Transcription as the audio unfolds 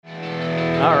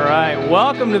All right,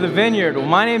 welcome to the Vineyard. Well,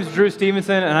 my name is Drew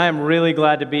Stevenson, and I am really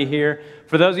glad to be here.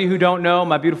 For those of you who don't know,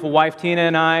 my beautiful wife Tina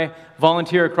and I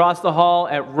volunteer across the hall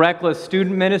at Reckless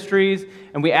Student Ministries,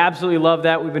 and we absolutely love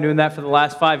that. We've been doing that for the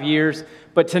last 5 years.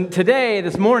 But today,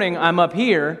 this morning, I'm up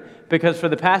here because for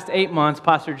the past 8 months,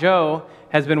 Pastor Joe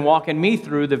has been walking me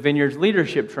through the Vineyard's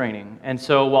leadership training. And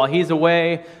so while he's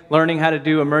away learning how to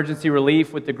do emergency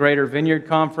relief with the Greater Vineyard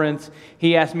Conference,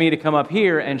 he asked me to come up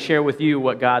here and share with you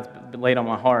what God's laid on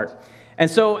my heart.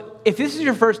 And so if this is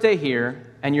your first day here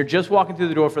and you're just walking through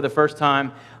the door for the first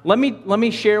time, let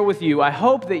me share with you. I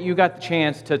hope that you got the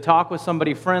chance to talk with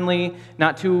somebody friendly,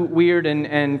 not too weird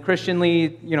and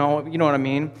Christianly, you know what I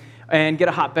mean, and get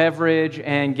a hot beverage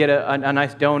and get a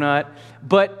nice donut.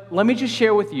 But let me just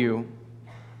share with you,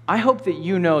 I hope that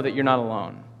you know that you're not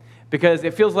alone, because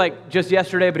it feels like just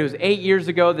yesterday, but it was 8 years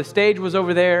ago. The stage was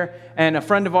over there, and a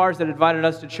friend of ours that invited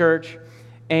us to church,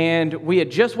 and we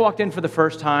had just walked in for the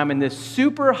first time, and this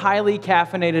super highly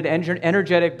caffeinated,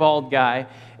 energetic, bald guy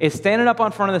is standing up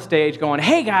on front of the stage going,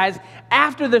 "Hey guys,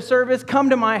 after the service,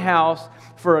 come to my house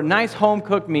for a nice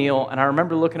home-cooked meal." And I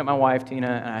remember looking at my wife, Tina,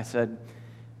 and I said,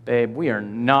 "Babe, we are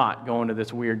not going to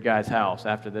this weird guy's house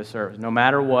after this service. No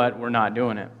matter what, we're not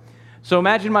doing it." So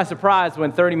imagine my surprise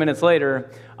when 30 minutes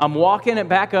later, I'm walking it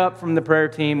back up from the prayer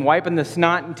team, wiping the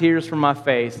snot and tears from my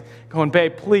face, going,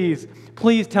 "Babe, please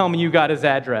tell me you got his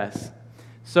address."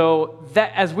 So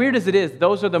that, as weird as it is,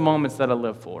 those are the moments that I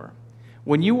live for.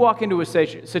 When you walk into a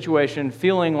situation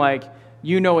feeling like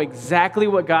you know exactly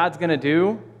what God's going to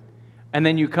do, and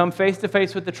then you come face to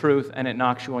face with the truth and it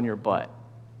knocks you on your butt.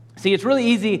 See, it's really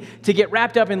easy to get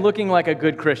wrapped up in looking like a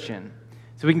good Christian.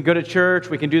 So we can go to church,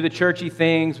 we can do the churchy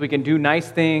things, we can do nice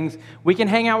things, we can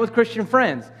hang out with Christian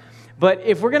friends. But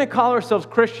if we're going to call ourselves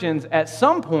Christians, at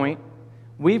some point,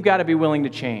 we've got to be willing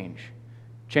to change.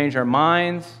 Change our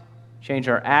minds, change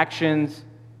our actions,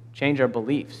 change our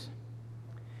beliefs.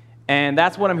 And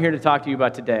that's what I'm here to talk to you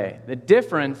about today. The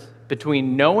difference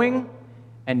between knowing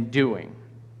and doing.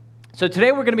 So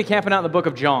today we're going to be camping out in the book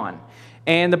of John.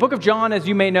 And the book of John, as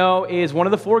you may know, is one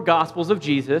of the 4 Gospels of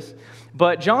Jesus.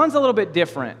 But John's a little bit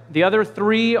different. The other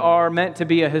 3 are meant to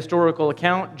be a historical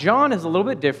account. John is a little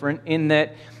bit different in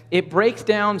that it breaks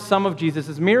down some of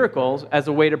Jesus' miracles as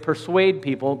a way to persuade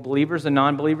people, believers and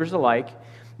non-believers alike,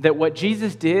 that what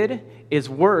Jesus did is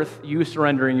worth you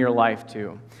surrendering your life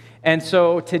to. And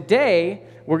so today,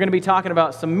 we're going to be talking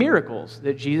about some miracles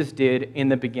that Jesus did in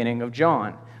the beginning of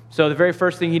John. So the very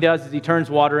first thing he does is he turns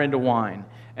water into wine.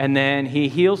 And then he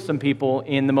heals some people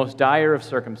in the most dire of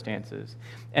circumstances.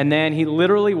 And then he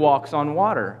literally walks on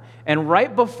water. And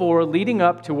right before, leading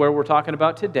up to where we're talking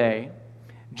about today,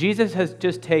 Jesus has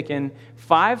just taken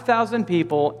 5,000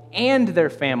 people and their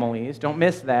families, don't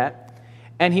miss that,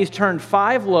 and he's turned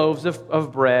 5 loaves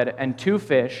of bread and 2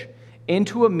 fish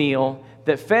into a meal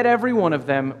that fed every one of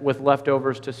them with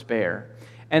leftovers to spare.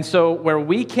 And so where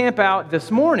we camp out this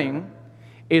morning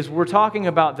is we're talking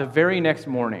about the very next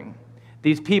morning.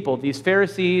 These people, these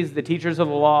Pharisees, the teachers of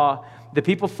the law, the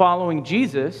people following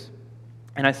Jesus,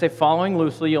 and I say following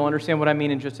loosely, you'll understand what I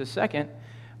mean in just a second,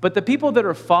 but the people that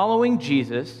are following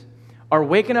Jesus are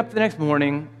waking up the next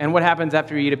morning, and what happens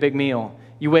after you eat a big meal?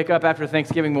 You wake up after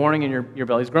Thanksgiving morning and your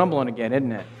belly's grumbling again,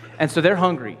 isn't it? And so they're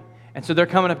hungry. And so they're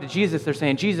coming up to Jesus, they're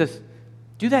saying, "Jesus,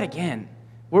 do that again.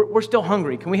 We're still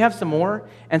hungry. Can we have some more?"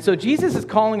 And so Jesus is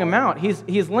calling them out.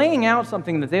 He's laying out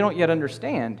something that they don't yet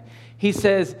understand. He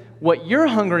says, "What you're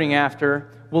hungering after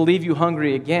will leave you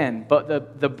hungry again.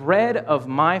 But the bread of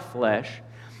my flesh,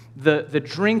 the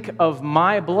drink of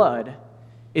my blood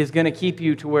is going to keep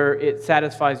you to where it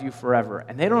satisfies you forever."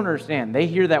 And they don't understand. They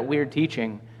hear that weird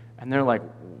teaching, and they're like,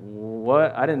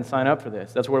 "What? I didn't sign up for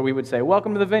this." That's where we would say,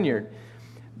 "Welcome to the Vineyard."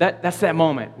 That's that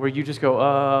moment where you just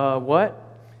go, what?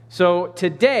 So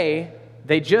today,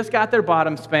 they just got their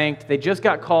bottom spanked. They just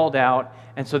got called out.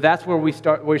 And so that's where we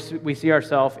start. Where we see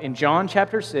ourselves in John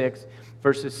chapter 6,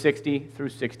 verses 60 through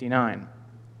 69.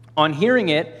 On hearing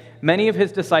it, many of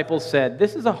his disciples said,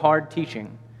 "This is a hard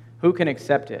teaching. Who can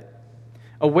accept it?"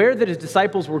 Aware that his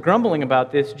disciples were grumbling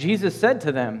about this, Jesus said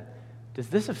to them, "Does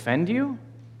this offend you?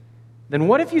 Then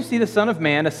what if you see the Son of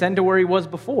Man ascend to where he was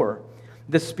before?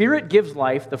 The Spirit gives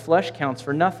life, the flesh counts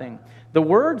for nothing. The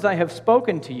words I have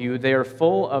spoken to you, they are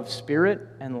full of spirit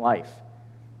and life.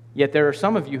 Yet there are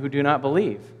some of you who do not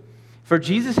believe." For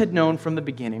Jesus had known from the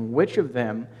beginning which of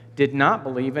them did not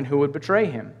believe and who would betray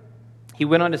him. He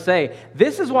went on to say,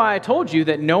 "This is why I told you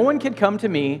that no one can come to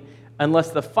me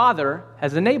unless the Father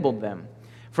has enabled them."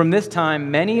 From this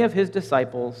time, many of his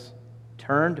disciples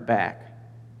turned back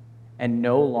and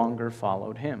no longer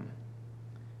followed him.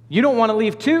 You don't want to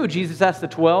leave too, Jesus asked the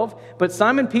 12. But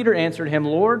Simon Peter answered him,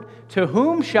 Lord, to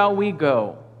whom shall we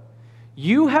go?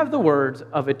 You have the words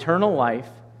of eternal life.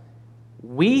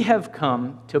 We have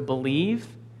come to believe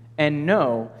and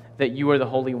know that you are the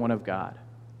Holy One of God.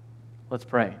 Let's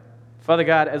pray. Father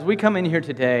God, as we come in here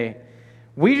today,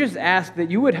 we just ask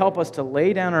that you would help us to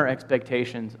lay down our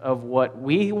expectations of what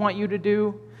we want you to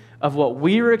do, of what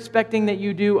we are expecting that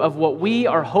you do, of what we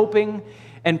are hoping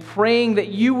and praying that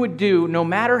you would do. No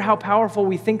matter how powerful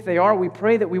we think they are, we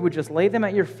pray that we would just lay them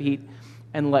at your feet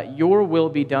and let your will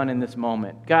be done in this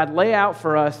moment. God, lay out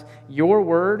for us your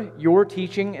word, your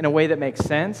teaching in a way that makes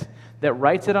sense, that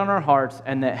writes it on our hearts,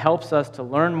 and that helps us to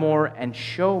learn more and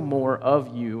show more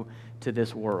of you to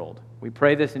this world. We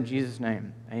pray this in Jesus'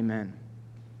 name. Amen.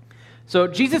 So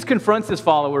Jesus confronts his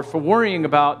followers for worrying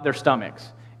about their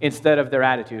stomachs instead of their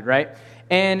attitude, right?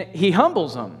 And he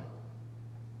humbles them.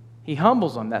 He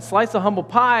humbles them. That slice of humble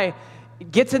pie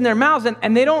gets in their mouths,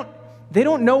 and they don't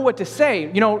know what to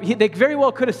say. You know, they very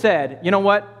well could have said, you know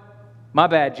what? My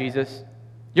bad, Jesus.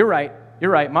 You're right.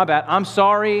 My bad. I'm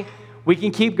sorry. We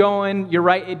can keep going. You're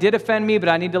right. It did offend me, but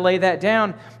I need to lay that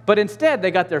down. But instead, they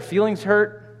got their feelings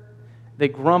hurt. They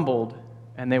grumbled,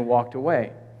 and they walked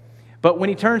away. But when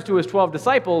he turns to his 12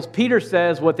 disciples, Peter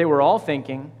says what they were all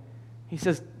thinking. He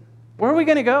says, where are we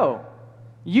going to go?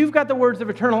 You've got the words of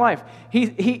eternal life.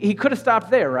 He could have stopped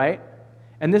there, right?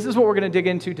 And this is what we're going to dig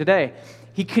into today.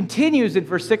 He continues in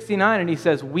verse 69, and he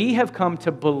says, we have come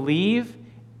to believe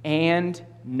and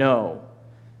know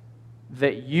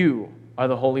that you are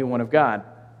the Holy One of God.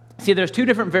 See, there's two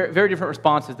different, very different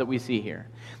responses that we see here.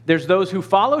 There's those who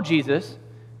follow Jesus,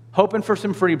 hoping for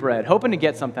some free bread, hoping to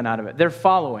get something out of it. They're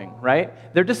following,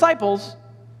 right? They're disciples.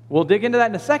 We'll dig into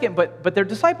that in a second, but they're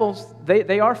disciples.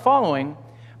 They are following,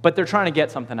 but they're trying to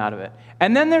get something out of it.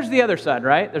 And then there's the other side,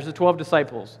 right? There's the 12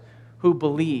 disciples who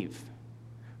believe,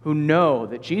 who know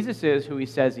that Jesus is who he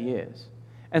says he is.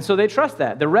 And so they trust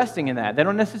that. They're resting in that. They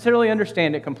don't necessarily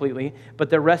understand it completely,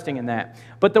 but they're resting in that.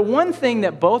 But the one thing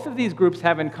that both of these groups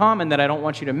have in common that I don't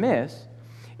want you to miss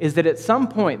is that at some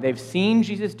point they've seen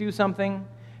Jesus do something,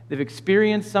 they've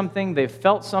experienced something, they've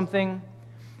felt something,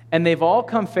 and they've all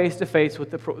come face to face with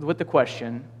the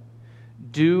question,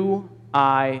 do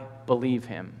I believe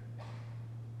him?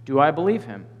 Do I believe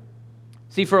him?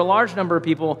 See, for a large number of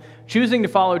people, choosing to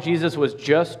follow Jesus was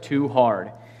just too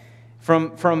hard.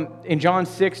 In John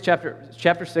 6,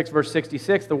 chapter 6, verse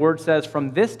 66, the word says,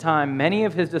 from this time, many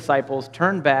of his disciples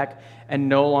turned back and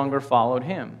no longer followed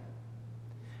him.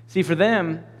 See, for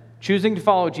them, choosing to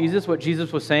follow Jesus, what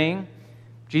Jesus was saying,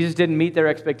 Jesus didn't meet their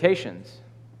expectations.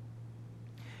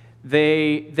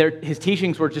 His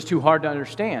teachings were just too hard to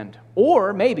understand.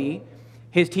 Or maybe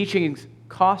his teachings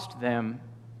cost them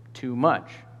too much.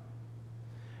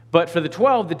 But for the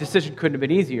 12, the decision couldn't have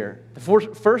been easier. The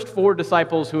first four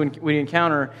disciples who we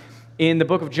encounter in the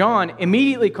book of John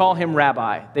immediately call him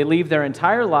rabbi. They leave their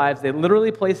entire lives, they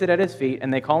literally place it at his feet,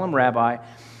 and they call him rabbi.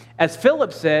 As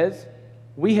Philip says,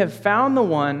 we have found the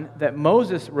one that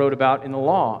Moses wrote about in the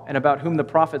law and about whom the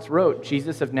prophets wrote,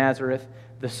 Jesus of Nazareth,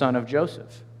 the son of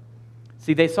Joseph.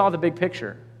 See, they saw the big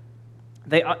picture.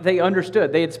 They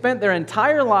understood. They had spent their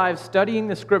entire lives studying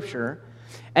the scripture,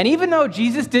 and even though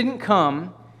Jesus didn't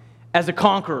come as a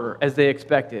conqueror, as they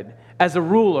expected, as a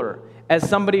ruler, as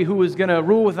somebody who was going to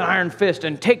rule with an iron fist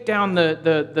and take down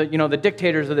the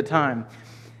dictators of the time,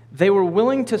 they were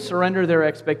willing to surrender their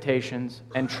expectations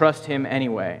and trust him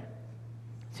anyway.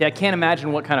 See, I can't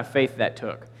imagine what kind of faith that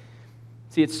took.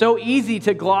 See, it's so easy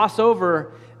to gloss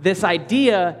over this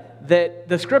idea that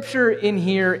the scripture in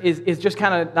here is just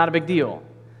kind of not a big deal.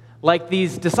 Like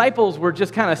these disciples were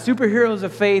just kind of superheroes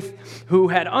of faith who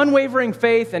had unwavering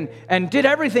faith and did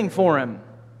everything for him.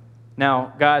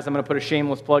 Now, guys, I'm going to put a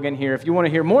shameless plug in here. If you want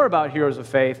to hear more about heroes of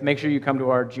faith, make sure you come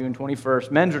to our June 21st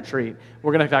men's retreat.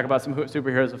 We're going to talk about some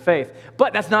superheroes of faith.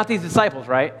 But that's not these disciples,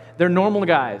 right? They're normal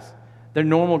guys. They're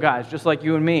normal guys, just like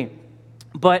you and me.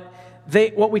 But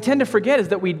what we tend to forget is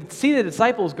that we see the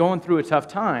disciples going through a tough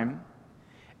time,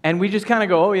 and we just kind of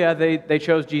go, oh yeah, they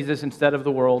chose Jesus instead of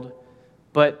the world.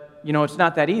 But it's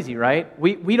not that easy, right?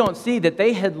 We don't see that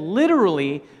they had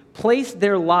literally placed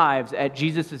their lives at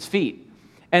Jesus' feet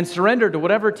and surrendered to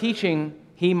whatever teaching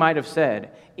he might have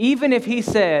said. Even if he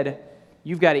said,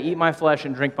 you've got to eat my flesh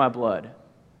and drink my blood.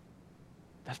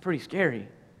 That's pretty scary.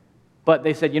 But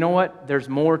they said, you know what? There's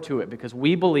more to it because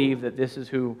we believe that this is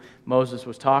who Moses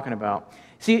was talking about.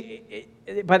 See,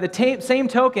 by the same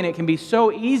token, it can be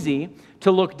so easy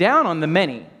to look down on the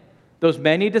many. Those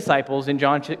many disciples in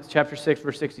John chapter 6,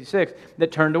 verse 66,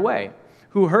 that turned away,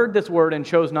 who heard this word and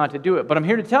chose not to do it. But I'm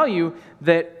here to tell you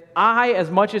that I, as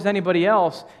much as anybody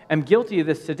else, am guilty of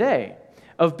this today.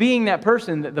 of being that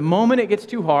person that the moment it gets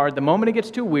too hard, the moment it gets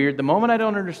too weird, the moment I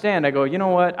don't understand, I go, you know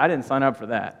what? I didn't sign up for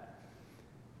that.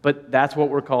 But that's what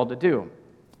we're called to do.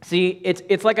 See,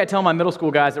 it's like I tell my middle school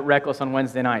guys at Reckless on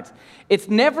Wednesday nights. It's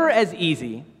never as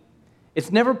easy,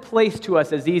 it's never placed to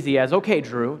us as easy as, okay,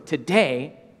 Drew,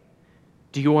 today,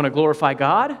 do you want to glorify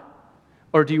God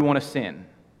or do you want to sin?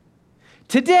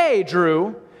 Today,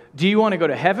 Drew, do you want to go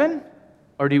to heaven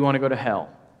or do you want to go to hell?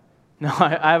 No,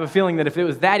 I have a feeling that if it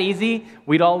was that easy,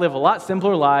 we'd all live a lot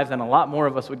simpler lives and a lot more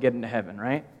of us would get into heaven,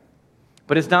 right?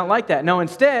 But it's not like that. No,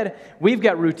 instead, we've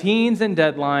got routines and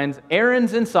deadlines,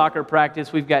 errands and soccer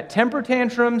practice, we've got temper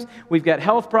tantrums, we've got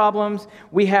health problems,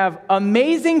 we have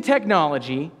amazing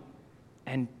technology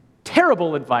and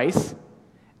terrible advice,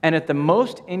 and at the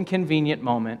most inconvenient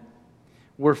moment,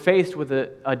 we're faced with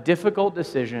a difficult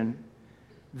decision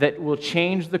that will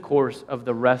change the course of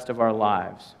the rest of our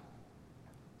lives.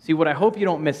 See, what I hope you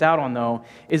don't miss out on, though,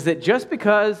 is that just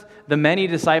because the many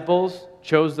disciples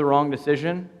chose the wrong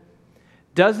decision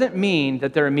doesn't mean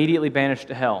that they're immediately banished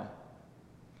to hell.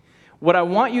 What I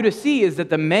want you to see is that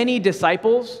the many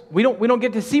disciples, we don't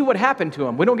get to see what happened to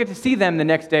them. We don't get to see them the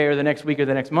next day or the next week or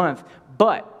the next month.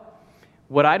 But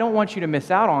what I don't want you to miss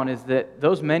out on is that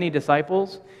those many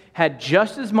disciples had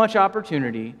just as much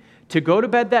opportunity to go to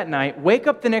bed that night, wake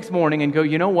up the next morning and go,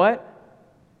 you know what?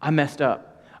 I messed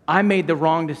up. I made the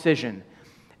wrong decision.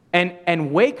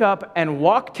 And wake up and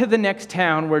walk to the next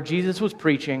town where Jesus was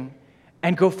preaching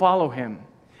and go follow him.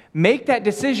 Make that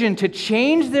decision to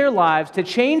change their lives, to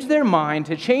change their mind,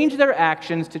 to change their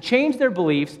actions, to change their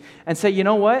beliefs, and say, you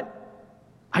know what?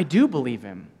 I do believe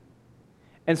him.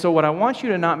 And so what I want you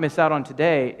to not miss out on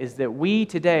today is that we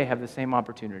today have the same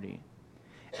opportunity.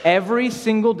 Every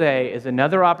single day is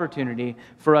another opportunity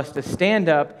for us to stand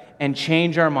up and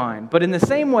change our mind. But in the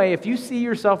same way, if you see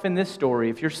yourself in this story,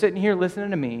 if you're sitting here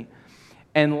listening to me,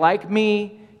 and like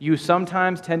me, you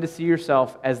sometimes tend to see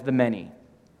yourself as the many,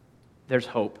 there's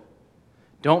hope.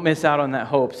 Don't miss out on that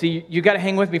hope. See, you got to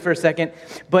hang with me for a second,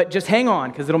 but just hang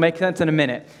on because it'll make sense in a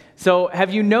minute. So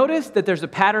have you noticed that there's a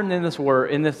pattern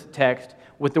in this text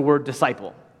with the word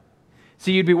disciple? So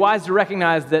you'd be wise to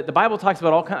recognize that the Bible talks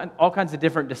about all kinds of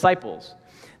different disciples.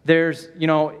 There's,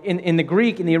 in the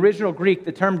Greek, in the original Greek,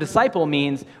 the term disciple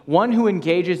means one who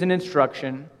engages in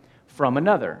instruction from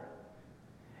another.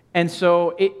 And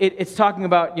so it's talking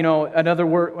about, another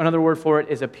word for it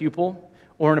is a pupil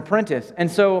or an apprentice. And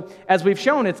so, as we've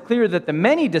shown, it's clear that the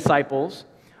many disciples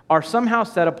are somehow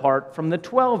set apart from the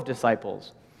 12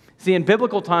 disciples. See, in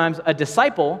biblical times, a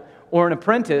disciple or an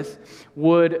apprentice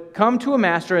would come to a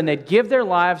master and they'd give their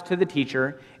lives to the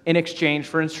teacher in exchange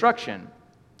for instruction.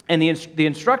 And the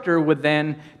instructor would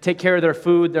then take care of their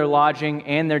food, their lodging,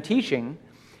 and their teaching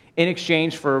in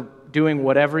exchange for doing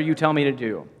whatever you tell me to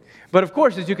do. But of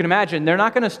course, as you can imagine, they're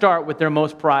not going to start with their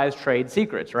most prized trade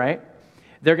secrets, right?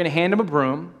 They're going to hand them a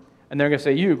broom, and they're going to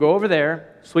say, you, go over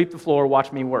there, sweep the floor,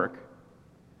 watch me work.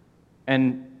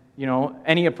 And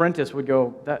any apprentice would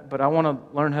go, but I want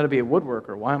to learn how to be a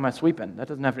woodworker. Why am I sweeping? That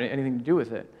doesn't have anything to do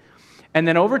with it. And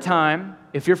then over time,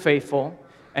 if you're faithful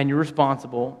and you're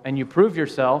responsible and you prove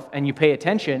yourself and you pay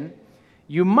attention,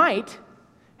 you might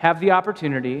have the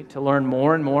opportunity to learn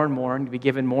more and more and more and to be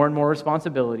given more and more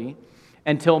responsibility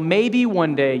until maybe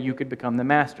one day you could become the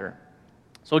master.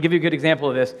 So I'll give you a good example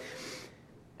of this.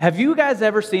 Have you guys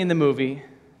ever seen the movie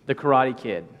The Karate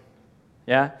Kid?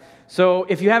 Yeah? So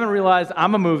if you haven't realized,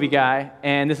 I'm a movie guy,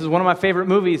 and this is one of my favorite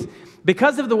movies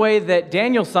because of the way that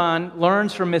Daniel-san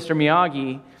learns from Mr.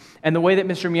 Miyagi and the way that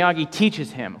Mr. Miyagi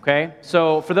teaches him, okay?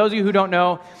 So for those of you who don't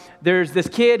know, there's this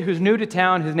kid who's new to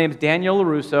town. His name's Daniel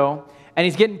LaRusso, and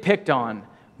he's getting picked on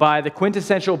by the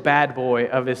quintessential bad boy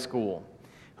of his school,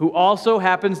 who also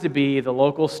happens to be the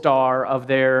local star of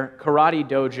their karate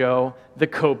dojo, the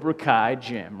Cobra Kai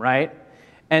gym, right?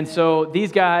 And so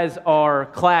these guys are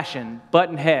clashing,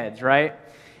 butting heads, right?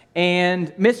 And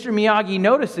Mr. Miyagi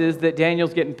notices that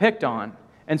Daniel's getting picked on,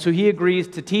 and so he agrees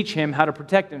to teach him how to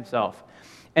protect himself.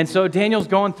 And so Daniel's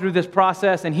going through this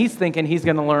process, and he's thinking he's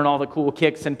going to learn all the cool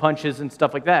kicks and punches and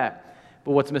stuff like that.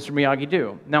 But what's Mr. Miyagi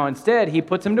do? Now, instead, he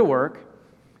puts him to work,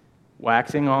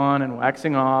 waxing on and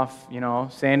waxing off,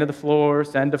 sand to the floor,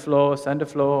 sand to floor, sand to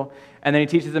floor. And then he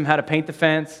teaches him how to paint the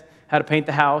fence, how to paint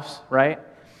the house, right?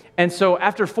 And so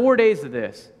after 4 days of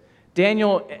this,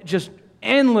 Daniel, just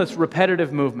endless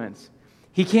repetitive movements.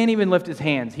 He can't even lift his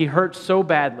hands. He hurts so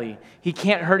badly. He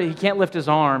can't lift his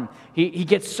arm. He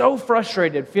gets so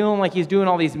frustrated, feeling like he's doing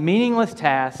all these meaningless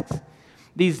tasks,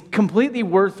 these completely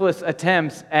worthless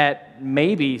attempts at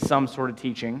maybe some sort of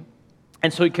teaching.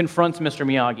 And so he confronts Mr.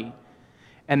 Miyagi.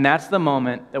 And that's the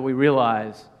moment that we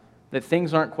realize that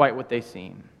things aren't quite what they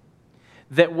seem.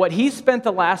 that what he spent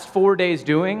the last 4 days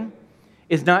doing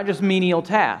is not just menial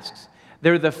tasks.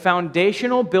 They're the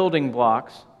foundational building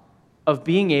blocks of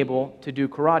being able to do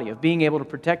karate, of being able to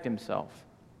protect himself.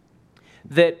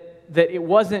 That it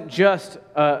wasn't just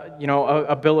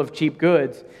a bill of cheap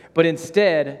goods, but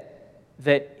instead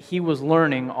that he was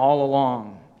learning all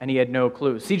along and he had no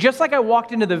clue. See, just like I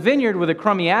walked into the vineyard with a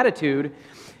crummy attitude,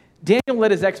 Daniel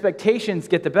let his expectations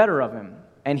get the better of him,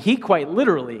 and he quite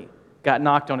literally got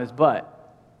knocked on his butt.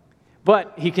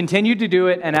 But he continued to do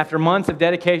it, and after months of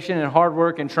dedication and hard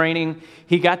work and training,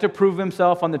 he got to prove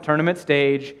himself on the tournament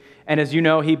stage. And as you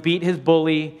know, he beat his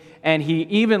bully, and he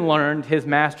even learned his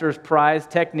master's prized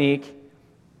technique,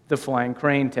 the flying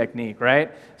crane technique,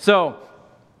 right? So,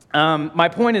 my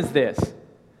point is this.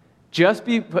 Just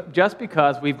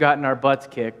because we've gotten our butts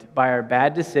kicked by our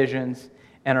bad decisions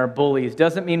and our bullies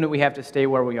doesn't mean that we have to stay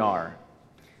where we are.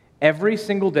 Every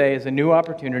single day is a new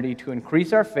opportunity to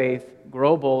increase our faith,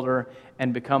 grow bolder,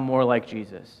 and become more like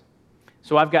Jesus.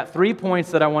 So I've got 3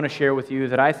 points that I want to share with you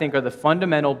that I think are the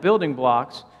fundamental building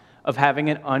blocks of having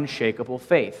an unshakable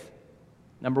faith.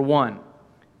 Number 1,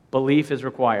 belief is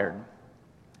required.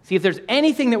 See, if there's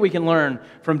anything that we can learn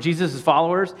from Jesus'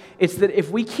 followers, it's that if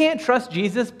we can't trust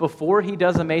Jesus before he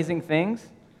does amazing things,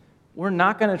 we're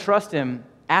not going to trust him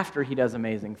after he does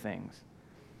amazing things.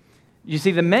 You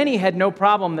see, the many had no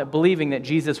problem believing that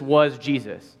Jesus was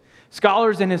Jesus.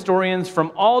 Scholars and historians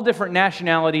from all different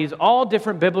nationalities, all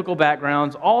different biblical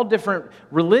backgrounds, all different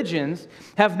religions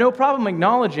have no problem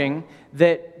acknowledging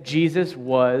that Jesus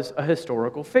was a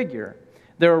historical figure.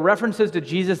 There are references to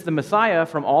Jesus the Messiah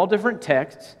from all different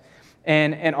texts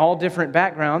and all different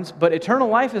backgrounds, but eternal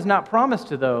life is not promised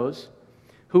to those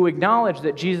who acknowledge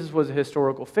that Jesus was a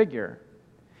historical figure.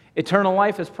 Eternal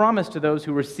life is promised to those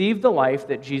who receive the life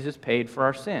that Jesus paid for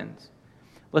our sins.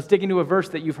 Let's dig into a verse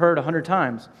that you've heard 100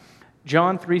 times.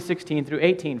 John 3:16 through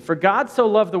 18. For God so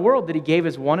loved the world that he gave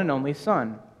his one and only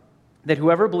Son, that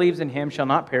whoever believes in him shall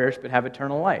not perish but have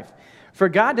eternal life. For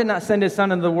God did not send his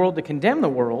Son into the world to condemn the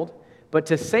world, but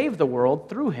to save the world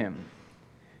through him.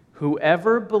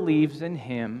 Whoever believes in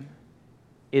him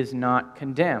is not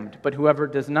condemned, but whoever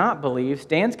does not believe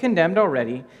stands condemned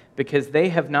already, because they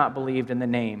have not believed in the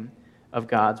name of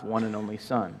God's one and only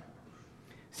Son.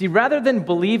 See, rather than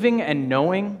believing and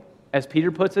knowing, as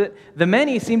Peter puts it, the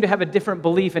many seem to have a different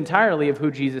belief entirely of who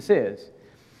Jesus is.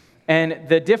 And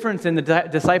the difference in the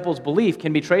disciples' belief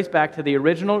can be traced back to the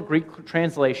original Greek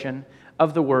translation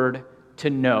of the word to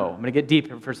know. I'm going to get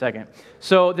deeper for a second.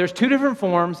 So there's 2 different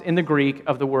forms in the Greek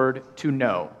of the word to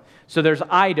know. So there's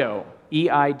eido,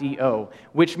 E-I-D-O,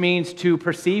 which means to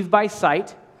perceive by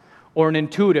sight or an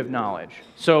intuitive knowledge.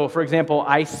 So, for example,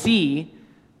 I see,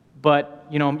 but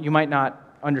you might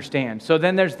not understand. So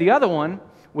then there's the other one,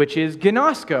 which is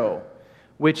gnosko,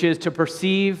 which is to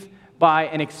perceive by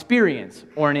an experience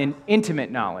or an intimate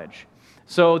knowledge.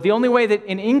 So the only way that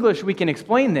in English we can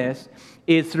explain this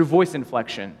is through voice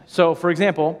inflection. So, for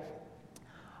example,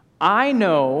 I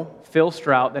know Phil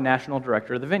Strout, the national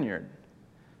director of the Vineyard,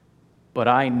 but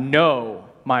I know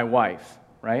my wife,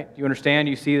 right? You understand?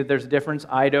 You see that there's a difference,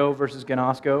 eido versus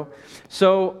gnosko.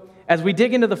 So as we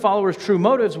dig into the followers' true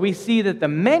motives, we see that the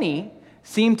many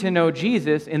seem to know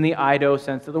Jesus in the eido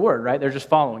sense of the word, right? They're just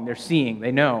following, they're seeing,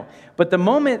 they know. But the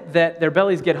moment that their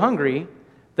bellies get hungry,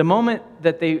 the moment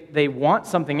that they want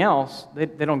something else, they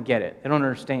don't get it, they don't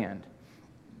understand.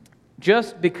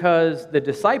 Just because the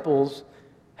disciples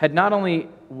had not only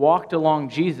walked along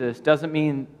Jesus doesn't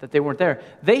mean that they weren't there.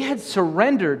 They had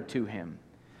surrendered to him.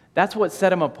 That's what set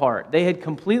them apart. They had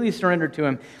completely surrendered to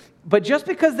him. But just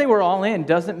because they were all in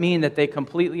doesn't mean that they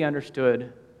completely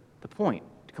understood the point,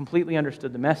 completely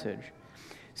understood the message.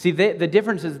 See, the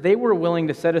difference is they were willing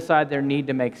to set aside their need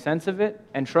to make sense of it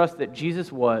and trust that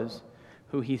Jesus was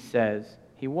who he says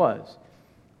he was.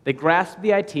 They grasped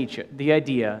the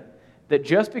idea that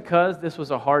just because this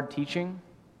was a hard teaching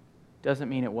doesn't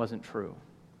mean it wasn't true.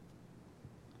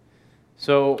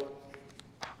 So,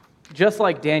 just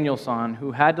like Daniel-san,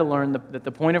 who had to learn that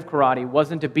the point of karate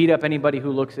wasn't to beat up anybody who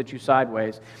looks at you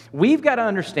sideways, we've got to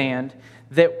understand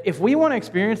that if we want to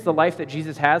experience the life that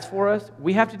Jesus has for us,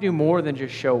 we have to do more than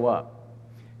just show up.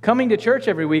 Coming to church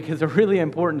every week is a really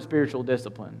important spiritual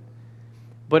discipline.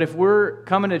 But if we're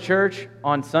coming to church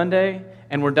on Sunday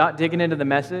and we're not digging into the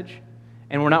message,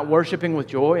 and we're not worshiping with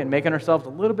joy and making ourselves a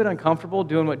little bit uncomfortable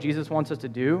doing what Jesus wants us to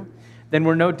do, then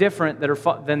we're no different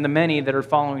than the many that are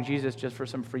following Jesus just for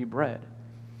some free bread.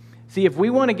 See, if we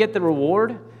want to get the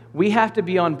reward, we have to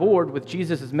be on board with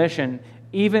Jesus' mission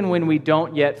even when we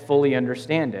don't yet fully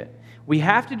understand it. We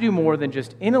have to do more than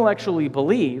just intellectually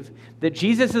believe that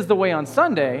Jesus is the way on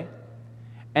Sunday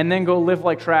and then go live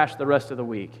like trash the rest of the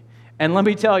week. And let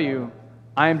me tell you,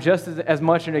 I am just as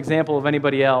much an example of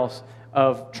anybody else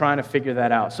of trying to figure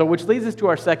that out. So which leads us to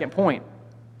our second point.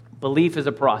 Belief is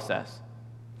a process.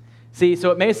 See,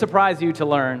 so it may surprise you to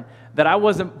learn that I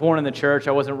wasn't born in the church.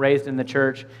 I wasn't raised in the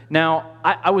church. Now,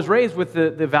 I was raised with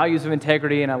the values of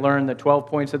integrity, and I learned the 12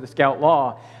 points of the Scout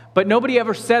Law, but nobody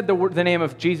ever said the name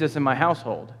of Jesus in my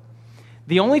household.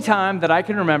 The only time that I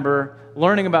can remember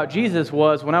learning about Jesus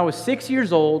was when I was 6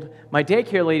 years old. My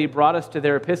daycare lady brought us to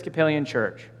their Episcopalian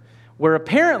church, where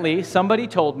apparently somebody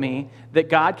told me that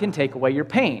God can take away your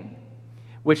pain,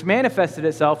 which manifested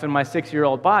itself in my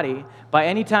 6-year-old body by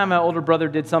any time my older brother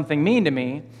did something mean to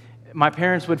me. My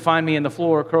parents would find me in the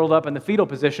floor, curled up in the fetal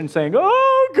position, saying,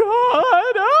 "Oh,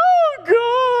 God,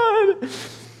 oh, God."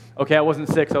 Okay, I wasn't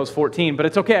 6, I was 14, but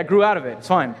it's okay, I grew out of it, it's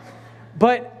fine.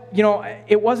 But,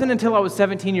 it wasn't until I was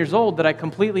 17 years old that I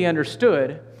completely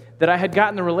understood that I had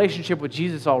gotten the relationship with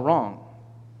Jesus all wrong.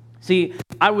 See,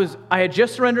 I had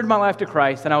just surrendered my life to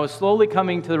Christ, and I was slowly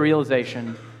coming to the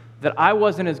realization that I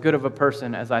wasn't as good of a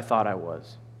person as I thought I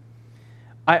was.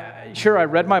 I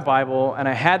read my Bible, and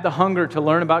I had the hunger to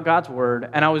learn about God's Word,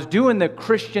 and I was doing the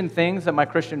Christian things that my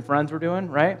Christian friends were doing,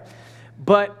 right?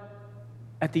 But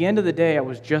at the end of the day, I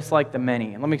was just like the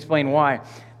many, and let me explain why.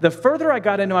 The further I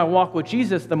got into my walk with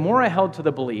Jesus, the more I held to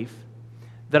the belief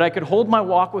that I could hold my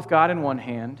walk with God in one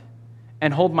hand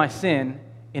and hold my sin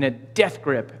in a death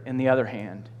grip in the other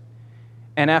hand.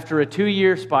 And after a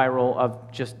 2-year spiral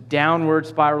of just downward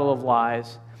spiral of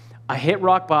lies, I hit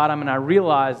rock bottom, and I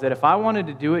realized that if I wanted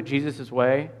to do it Jesus'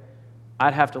 way,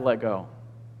 I'd have to let go.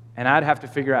 And I'd have to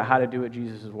figure out how to do it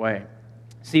Jesus' way.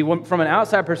 See, from an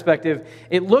outside perspective,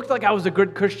 it looked like I was a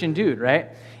good Christian dude, right?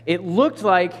 It looked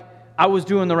like I was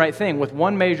doing the right thing with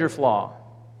one major flaw.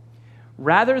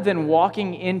 Rather than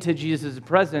walking into Jesus'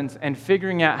 presence and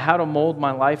figuring out how to mold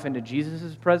my life into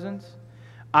Jesus' presence,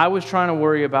 I was trying to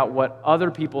worry about what other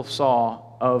people saw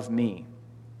of me.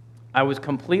 I was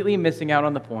completely missing out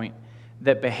on the point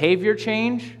that behavior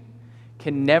change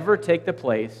can never take the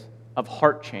place of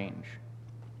heart change.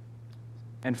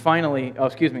 And finally,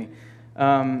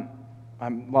 I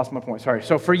lost my point, sorry.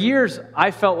 So for years, I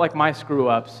felt like my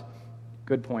screw-ups,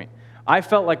 good point, I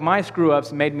felt like my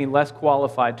screw-ups made me less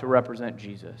qualified to represent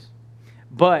Jesus.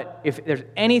 But if there's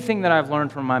anything that I've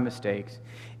learned from my mistakes,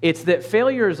 it's that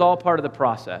failure is all part of the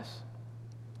process.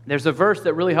 There's a verse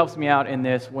that really helps me out in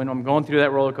this when I'm going through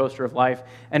that roller coaster of life,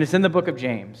 and it's in the book of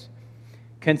James.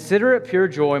 "Consider it pure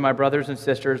joy, my brothers and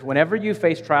sisters, whenever you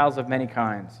face trials of many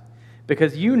kinds,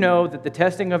 because you know that the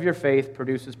testing of your faith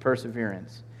produces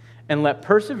perseverance. And let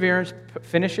perseverance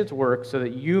finish its work so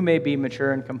that you may be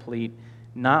mature and complete,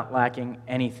 not lacking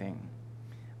anything.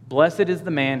 Blessed is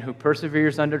the man who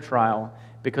perseveres under trial,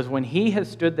 because when he has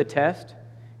stood the test,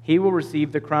 he will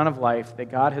receive the crown of life that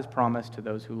God has promised to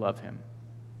those who love him."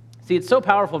 See, it's so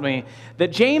powerful to me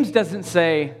that James doesn't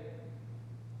say,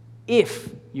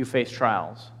 if you face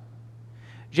trials.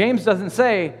 James doesn't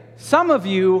say, some of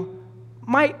you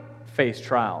might face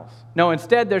trials. No,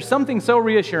 instead, there's something so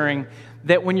reassuring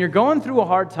that when you're going through a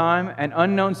hard time, an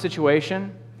unknown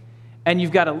situation, and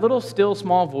you've got a little still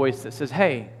small voice that says,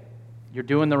 hey, you're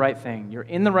doing the right thing. You're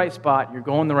in the right spot. You're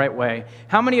going the right way.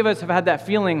 How many of us have had that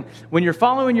feeling when you're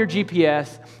following your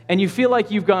GPS and you feel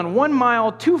like you've gone 1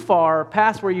 mile too far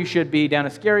past where you should be down a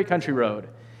scary country road,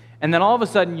 and then all of a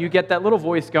sudden you get that little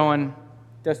voice going,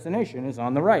 destination is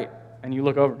on the right, and you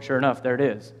look over, sure enough, there it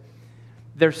is.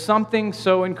 There's something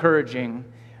so encouraging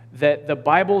that the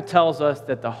Bible tells us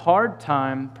that the hard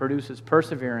time produces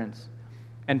perseverance,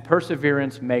 and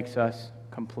perseverance makes us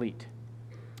complete.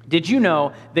 Did you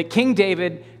know that King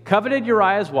David coveted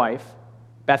Uriah's wife,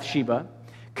 Bathsheba,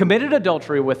 committed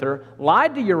adultery with her,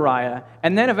 lied to Uriah,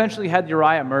 and then eventually had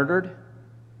Uriah murdered?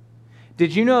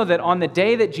 Did you know that on the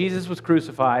day that Jesus was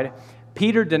crucified,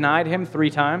 Peter denied him 3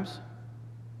 times?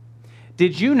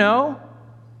 Did you know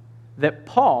that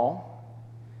Paul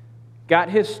got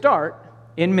his start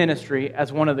in ministry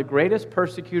as one of the greatest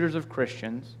persecutors of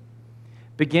Christians,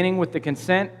 beginning with the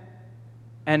consent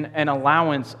and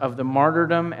allowance of the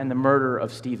martyrdom and the murder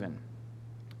of Stephen?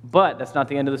 But that's not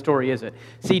the end of the story, is it?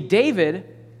 See, David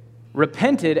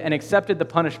repented and accepted the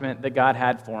punishment that God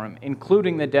had for him,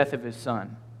 including the death of his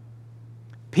son.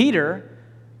 Peter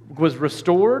was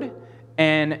restored,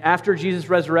 and after Jesus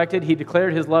resurrected, he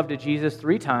declared his love to Jesus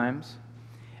 3 times,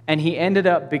 and he ended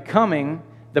up becoming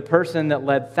the person that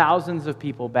led thousands of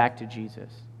people back to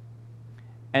Jesus.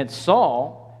 And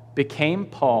Saul became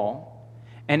Paul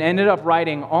and ended up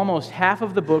writing almost half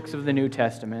of the books of the New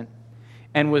Testament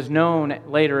and was known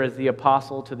later as the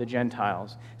apostle to the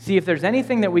Gentiles. See, if there's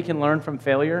anything that we can learn from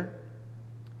failure,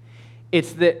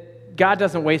 it's that God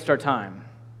doesn't waste our time.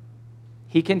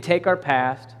 He can take our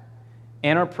past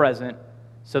and our present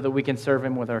so that we can serve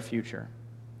him with our future.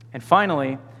 And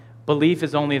finally, belief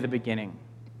is only the beginning.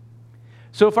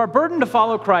 So if our burden to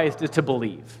follow Christ is to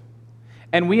believe,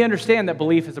 and we understand that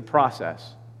belief is a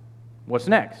process, what's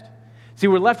next? See,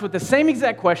 we're left with the same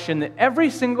exact question that every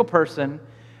single person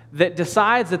that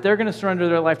decides that they're going to surrender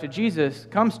their life to Jesus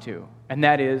comes to, and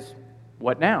that is,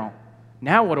 what now?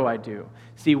 Now what do I do?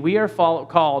 See, we are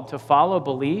called to follow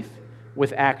belief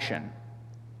with action.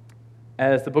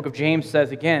 As the book of James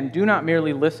says again, do not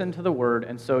merely listen to the word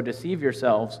and so deceive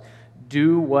yourselves.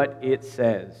 Do what it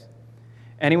says.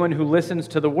 Anyone who listens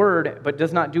to the word but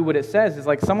does not do what it says is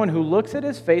like someone who looks at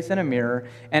his face in a mirror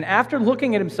and after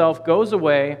looking at himself goes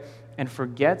away and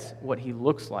forgets what he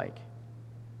looks like.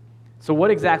 So what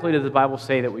exactly does the Bible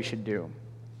say that we should do?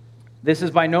 This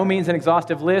is by no means an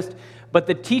exhaustive list, but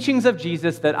the teachings of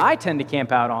Jesus that I tend to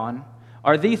camp out on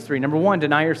are these three. Number one,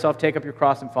 deny yourself, take up your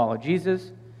cross, and follow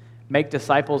Jesus. Make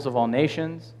disciples of all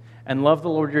nations, and love the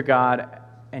Lord your God,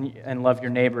 and love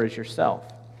your neighbor as yourself.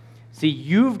 See,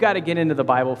 you've got to get into the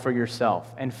Bible for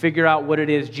yourself and figure out what it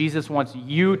is Jesus wants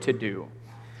you to do.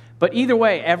 But either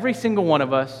way, every single one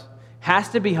of us has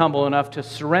to be humble enough to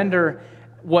surrender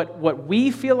what we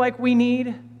feel like we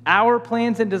need, our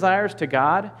plans and desires to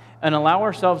God, and allow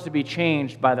ourselves to be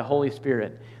changed by the Holy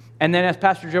Spirit. And then as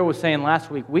Pastor Joe was saying last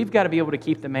week, we've got to be able to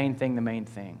keep the main thing the main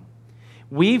thing.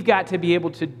 We've got to be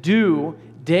able to do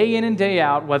day in and day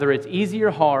out, whether it's easy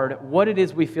or hard, what it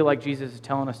is we feel like Jesus is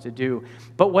telling us to do.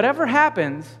 But whatever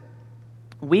happens,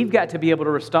 we've got to be able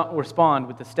to respond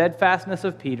with the steadfastness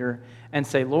of Peter and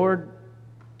say, Lord,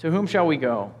 to whom shall we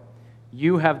go?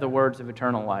 You have the words of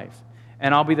eternal life.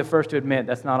 And I'll be the first to admit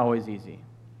that's not always easy.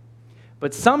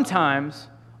 But sometimes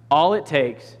all it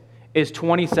takes is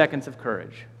 20 seconds of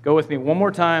courage. Go with me one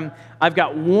more time. I've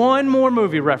got one more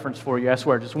movie reference for you, I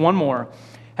swear, just one more.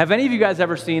 Have any of you guys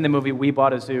ever seen the movie We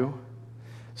Bought a Zoo?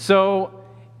 So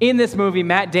in this movie,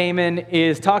 Matt Damon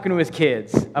is talking to his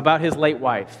kids about his late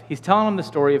wife. He's telling them the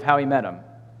story of how he met them.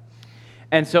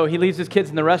 And so he leaves his kids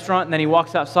in the restaurant, and then he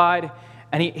walks outside,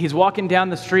 and he's walking down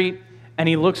the street, and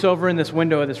he looks over in this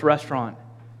window of this restaurant,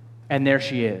 and there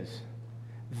she is,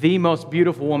 the most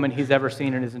beautiful woman he's ever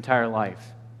seen in his entire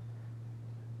life.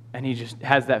 And he just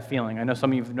has that feeling. I know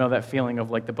some of you know that feeling of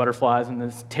like the butterflies and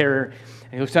this terror.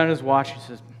 And he looks down at his watch and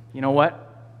says, you know what?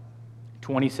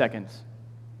 20 seconds.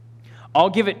 I'll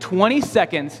give it 20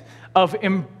 seconds of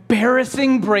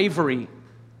embarrassing bravery.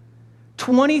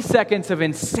 20 seconds of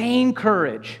insane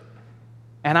courage.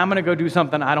 And I'm going to go do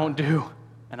something I don't do.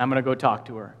 And I'm going to go talk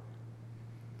to her.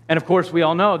 And of course, we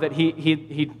all know that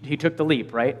he took the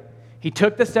leap, right? He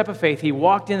took the step of faith. He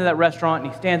walked into that restaurant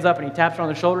and he stands up and he taps her on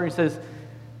the shoulder and he says,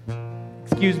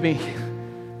 excuse me.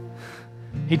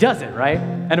 He does it, right?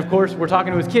 And of course, we're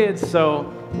talking to his kids,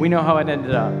 so we know how it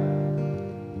ended up.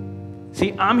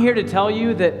 See, I'm here to tell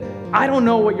you that I don't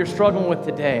know what you're struggling with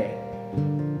today.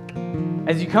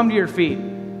 As you come to your feet,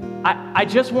 I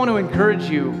just want to encourage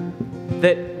you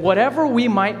that whatever we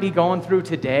might be going through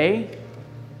today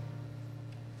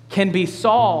can be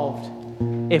solved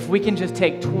if we can just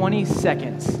take 20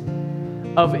 seconds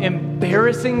of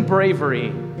embarrassing bravery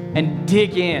and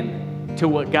dig in to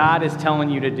what God is telling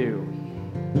you to do.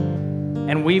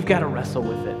 And we've got to wrestle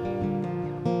with it.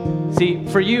 See,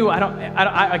 for you, I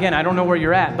don't know where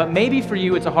you're at, but maybe for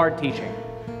you it's a hard teaching.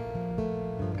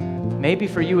 Maybe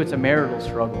for you it's a marital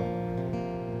struggle.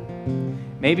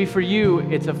 Maybe for you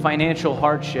it's a financial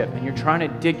hardship and you're trying to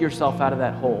dig yourself out of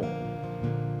that hole.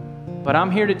 But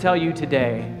I'm here to tell you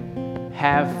today,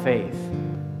 have faith.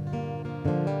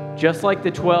 Just like the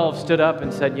 12 stood up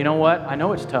and said, you know what? I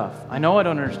know it's tough. I know I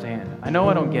don't understand. I know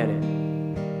I don't get it.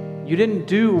 You didn't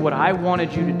do what I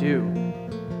wanted you to do,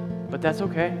 but that's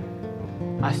okay.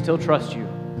 I still trust you.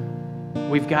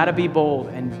 We've got to be bold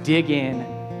and dig in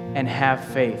and have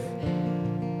faith.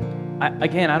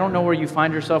 I don't know where you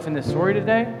find yourself in this story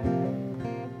today.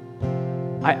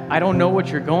 I don't know what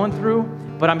you're going through,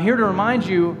 but I'm here to remind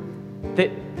you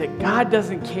that God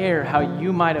doesn't care how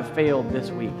you might have failed this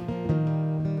week.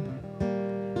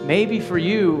 Maybe for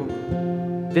you,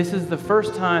 this is the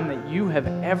first time that you have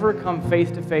ever come face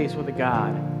to face with a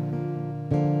God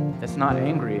that's not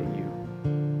angry at you.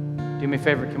 Do me a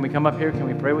favor, can we come up here? Can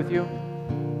we pray with you?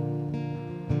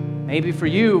 Maybe for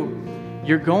you,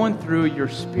 you're going through your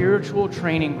spiritual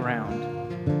training ground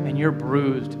and you're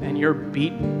bruised and you're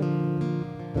beaten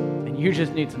and you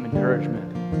just need some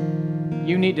encouragement.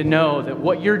 You need to know that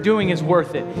what you're doing is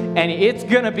worth it, and it's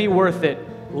going to be worth it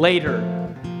later,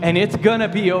 and it's going to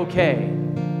be okay.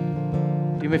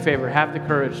 Do me a favor, have the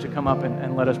courage to come up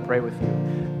and let us pray with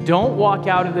you. Don't walk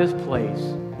out of this place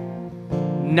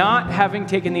not having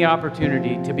taken the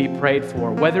opportunity to be prayed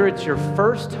for, whether it's your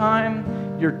first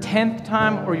time, your 10th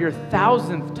time, or your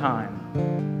 1,000th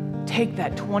time, take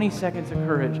that 20 seconds of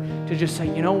courage to just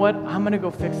say, you know what? I'm going to go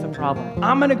fix the problem.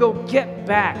 I'm going to go get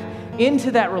back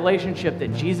into that relationship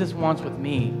that Jesus wants with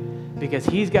me because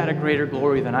he's got a greater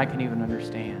glory than I can even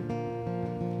understand.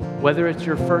 Whether it's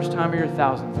your first time or your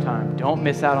 1,000th time, don't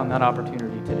miss out on that opportunity.